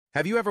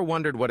Have you ever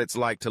wondered what it's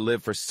like to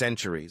live for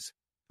centuries?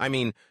 I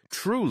mean,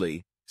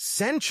 truly,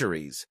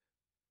 centuries.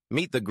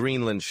 Meet the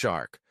Greenland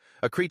shark,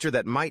 a creature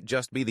that might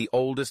just be the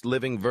oldest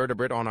living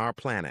vertebrate on our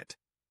planet.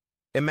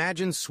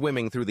 Imagine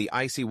swimming through the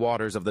icy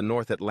waters of the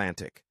North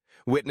Atlantic,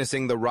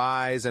 witnessing the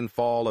rise and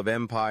fall of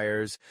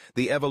empires,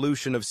 the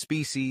evolution of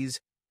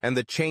species, and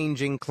the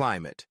changing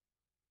climate,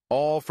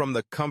 all from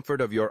the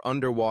comfort of your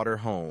underwater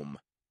home.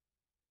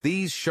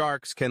 These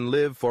sharks can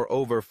live for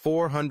over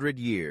 400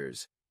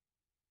 years.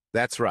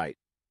 That's right.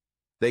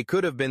 They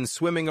could have been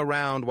swimming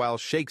around while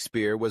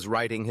Shakespeare was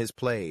writing his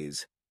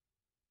plays.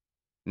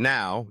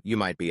 Now, you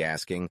might be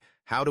asking,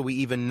 how do we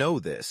even know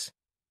this?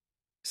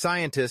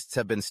 Scientists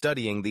have been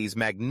studying these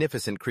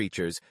magnificent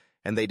creatures,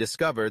 and they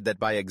discovered that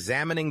by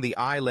examining the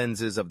eye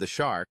lenses of the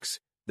sharks,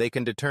 they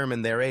can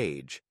determine their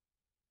age.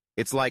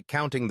 It's like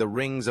counting the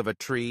rings of a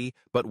tree,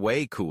 but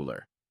way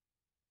cooler.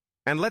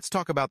 And let's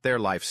talk about their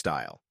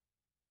lifestyle.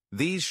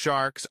 These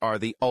sharks are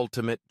the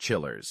ultimate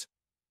chillers.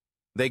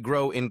 They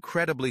grow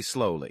incredibly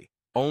slowly,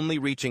 only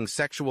reaching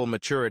sexual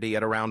maturity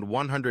at around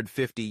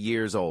 150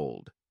 years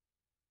old.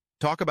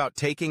 Talk about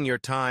taking your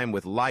time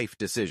with life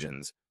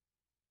decisions.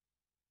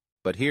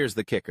 But here's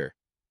the kicker.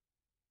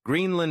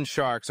 Greenland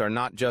sharks are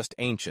not just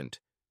ancient,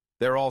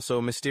 they're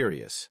also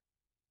mysterious.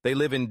 They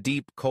live in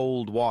deep,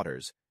 cold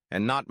waters,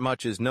 and not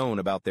much is known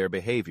about their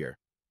behavior.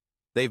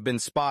 They've been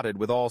spotted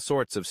with all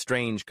sorts of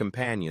strange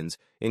companions,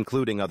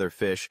 including other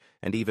fish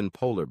and even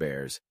polar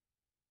bears.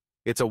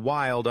 It's a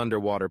wild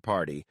underwater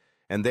party,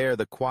 and they're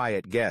the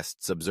quiet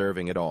guests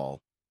observing it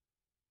all.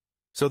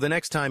 So the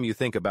next time you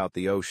think about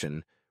the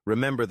ocean,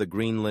 remember the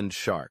Greenland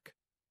shark.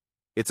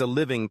 It's a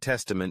living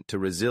testament to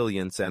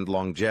resilience and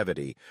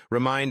longevity,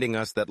 reminding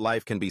us that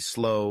life can be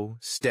slow,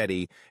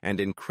 steady, and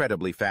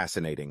incredibly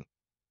fascinating.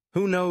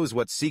 Who knows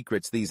what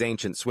secrets these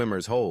ancient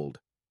swimmers hold?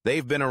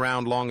 They've been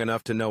around long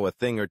enough to know a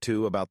thing or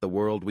two about the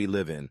world we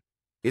live in.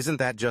 Isn't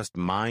that just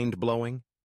mind-blowing?